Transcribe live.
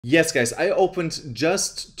Yes, guys, I opened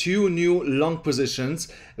just 2 new long positions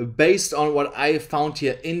based on what I found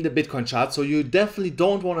here in the Bitcoin chart. So you definitely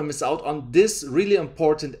don't want to miss out on this really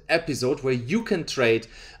important episode where you can trade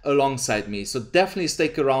alongside me. So definitely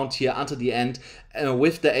stick around here until the end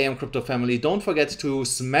with the AMCrypto family. Don't forget to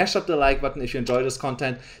smash up the like button if you enjoy this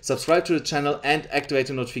content, subscribe to the channel and activate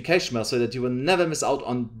the notification bell so that you will never miss out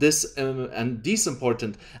on this and these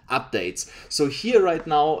important updates. So here right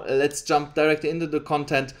now, let's jump directly into the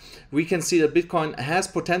content. We can see that Bitcoin has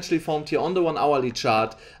potentially formed here on the 1 hourly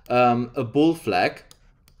chart a bull flag.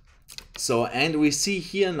 So, and we see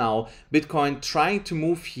here now Bitcoin trying to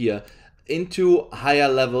move here into higher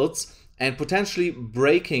levels and potentially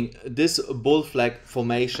breaking this bull flag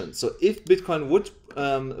formation. So if Bitcoin would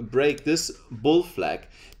break this bull flag,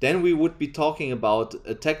 then we would be talking about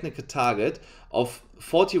a technical target of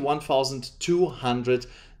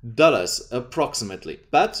 $41,200 approximately.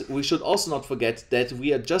 But we should also not forget that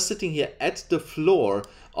we are just sitting here at the floor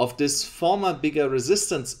of this former bigger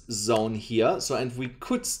resistance zone here. So, and we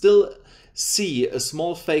could still see a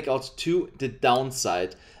small fake out to the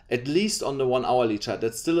downside, at least on the 1 hourly chart.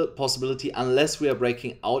 That's still a possibility unless we are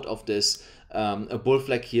breaking out of this a bull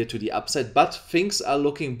flag here to the upside. But things are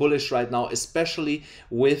looking bullish right now, especially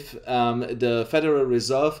with the Federal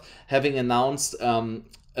Reserve having announced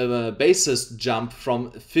a basis jump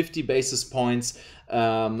from 50 basis points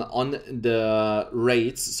on the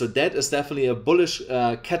rates. So that is definitely a bullish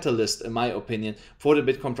catalyst, in my opinion, for the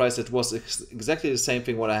Bitcoin price. It was exactly the same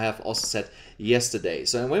thing what I have also said yesterday.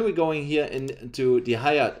 So when we're going here into the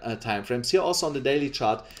higher time frames, here also on the daily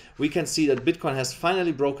chart, we can see that Bitcoin has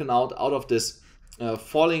finally broken out of this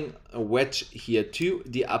falling wedge here to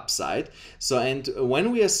the upside. So, and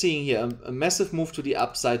when we are seeing here a massive move to the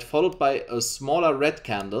upside followed by a smaller red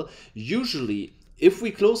candle, usually if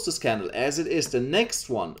we close this candle as it is, the next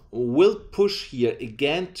one will push here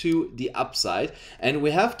again to the upside. And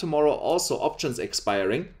we have tomorrow also options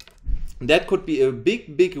expiring. That could be a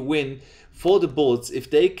big win for the bulls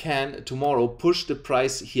if they can tomorrow push the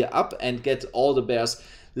price here up and get all the bears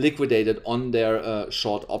liquidated on their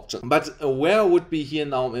short option. But where would be here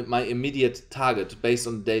now my immediate target based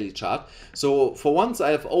on the daily chart? So for once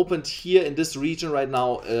I have opened here in this region right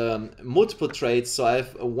now multiple trades. So I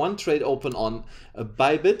have one trade open on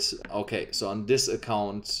BYBIT. Okay, so on this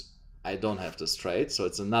account I don't have this trade, so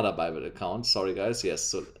it's another BYBIT account. Sorry guys, yes,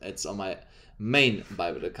 so it's on my main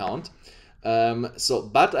BYBIT account.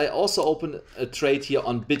 But I also opened a trade here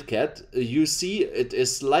on Bitget. You see it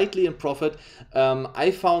is slightly in profit. I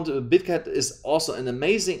found Bitget is also an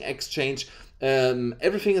amazing exchange.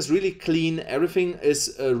 Everything is really clean. Everything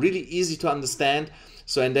is really easy to understand.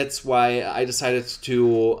 So, and that's why I decided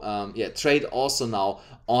to trade also now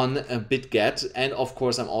on Bitget. And of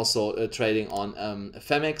course, I'm also trading on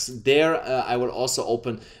Phemex. There I will also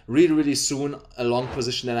open really soon a long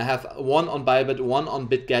position. And I have one on BYBIT, one on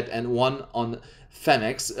Bitget, and one on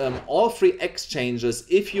Phemex. All three exchanges,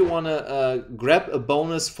 if you want to grab a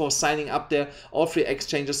bonus for signing up there, all three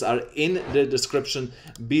exchanges are in the description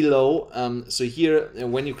below. So here,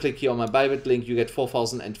 when you click here on my BYBIT link, you get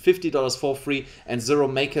 $4,050 for free and 0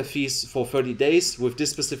 maker fees for 30 days with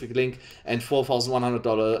this specific link, and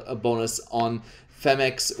 $4,100 bonus on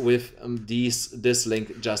Phemex with this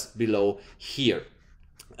link just below here.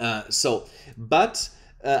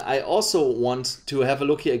 I also want to have a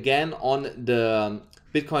look here again on the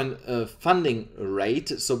Bitcoin funding rate.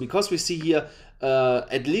 So because we see here,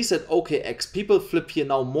 at least at OKX, people flip here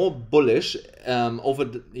now more bullish over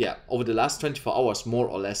the last 24 hours, more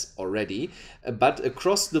or less already. But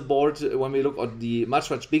across the board, when we look at the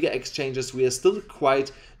much bigger exchanges, we are still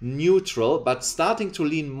quite neutral, but starting to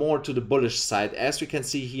lean more to the bullish side, as we can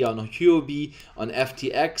see here on HUOB, on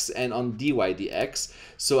FTX, and on DYDX.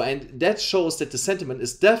 So, and that shows that the sentiment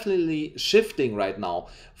is definitely shifting right now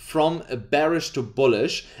from bearish to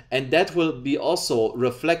bullish, and that will be also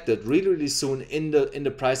reflected really soon in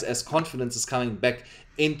the price as confidence is coming back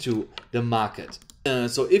into the market.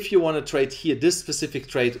 So if you want to trade here this specific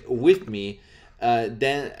trade with me,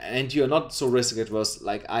 and you're not so risk adverse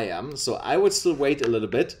like I am, so I would still wait a little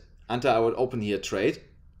bit until I would open here trade.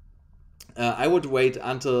 I would wait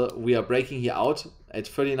until we are breaking here out at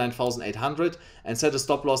 39,800 and set a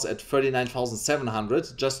stop loss at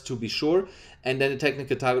 39,700 just to be sure. And then the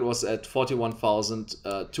technical target was at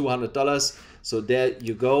 $41,200. So there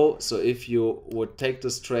you go. So if you would take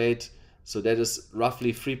this trade, so that is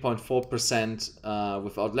roughly 3.4%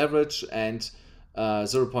 without leverage and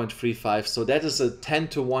 0.35. So that is a 10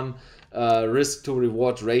 to 1 risk to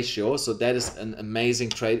reward ratio. So that is an amazing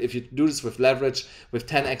trade. If you do this with leverage, with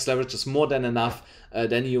 10x leverage is more than enough,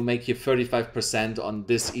 then you make your 35% on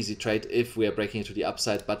this easy trade if we are breaking into the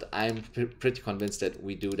upside, but I'm pretty convinced that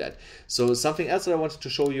we do that. So something else that I wanted to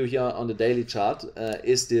show you here on the daily chart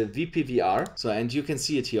is the VPVR. So, and you can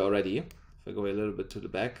see it here already. If I go a little bit to the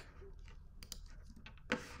back.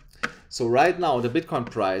 So right now the Bitcoin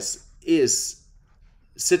price is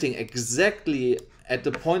sitting exactly at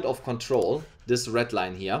the point of control, this red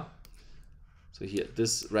line here. So here,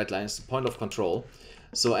 this red line is the point of control.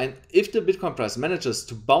 So, and if the Bitcoin price manages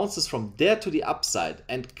to bounce this from there to the upside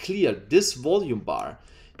and clear this volume bar,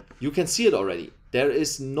 you can see it already. There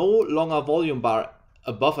is no longer volume bar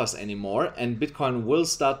above us anymore, and Bitcoin will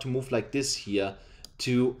start to move like this here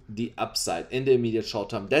to the upside in the immediate short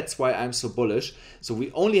term. That's why I'm so bullish. So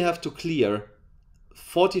we only have to clear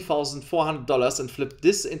 $40,400 and flip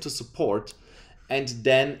this into support, and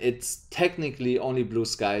then it's technically only blue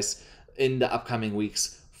skies in the upcoming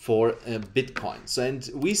weeks for Bitcoin. So, and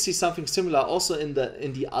we see something similar also in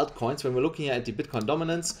the altcoins when we're looking at the Bitcoin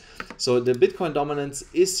dominance. So the Bitcoin dominance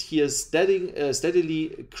is here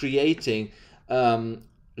steadily creating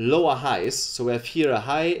lower highs. So we have here a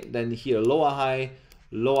high, then here a lower high,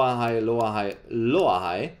 lower high, lower high, lower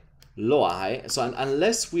high, lower high. So, and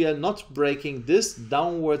unless we are not breaking this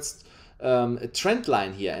downwards trend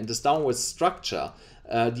line here and this downward structure,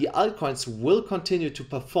 the altcoins will continue to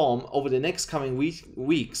perform over the next coming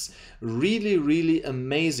weeks really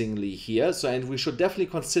amazingly here. So, and we should definitely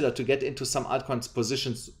consider to get into some altcoins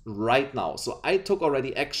positions right now. So I took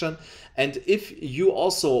already action, and if you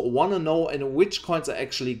also want to know in which coins I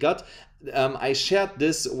actually got, I shared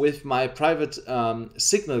this with my private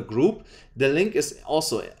Signal group. The link is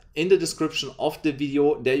also in the description of the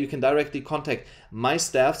video. There you can directly contact my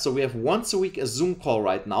staff. So we have once a week a Zoom call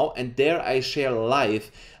right now, and there I share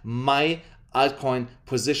live my altcoin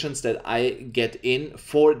positions that I get in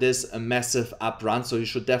for this massive up run. So you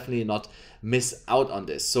should definitely not miss out on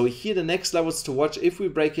this. So here the next levels to watch: if we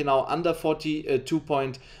break it now under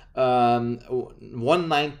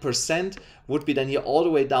 42.19%, would be then here all the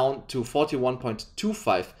way down to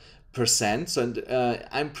 41.25%. So, and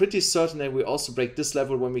I'm pretty certain that we also break this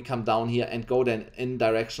level when we come down here and go then in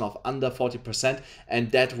direction of under 40%, and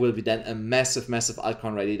that will be then a massive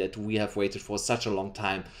altcoin rally that we have waited for such a long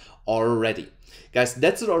time already. Guys,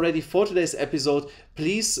 that's it already for today's episode.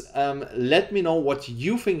 Please let me know what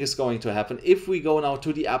you think is going to happen if we go now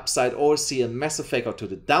to the upside or see a massive fake out to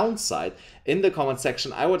the downside in the comment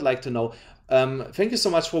section. I would like to know. Thank you so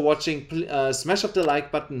much for watching. Smash up the like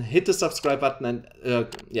button, hit the subscribe button, and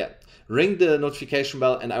yeah, ring the notification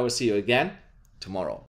bell, and I will see you again tomorrow.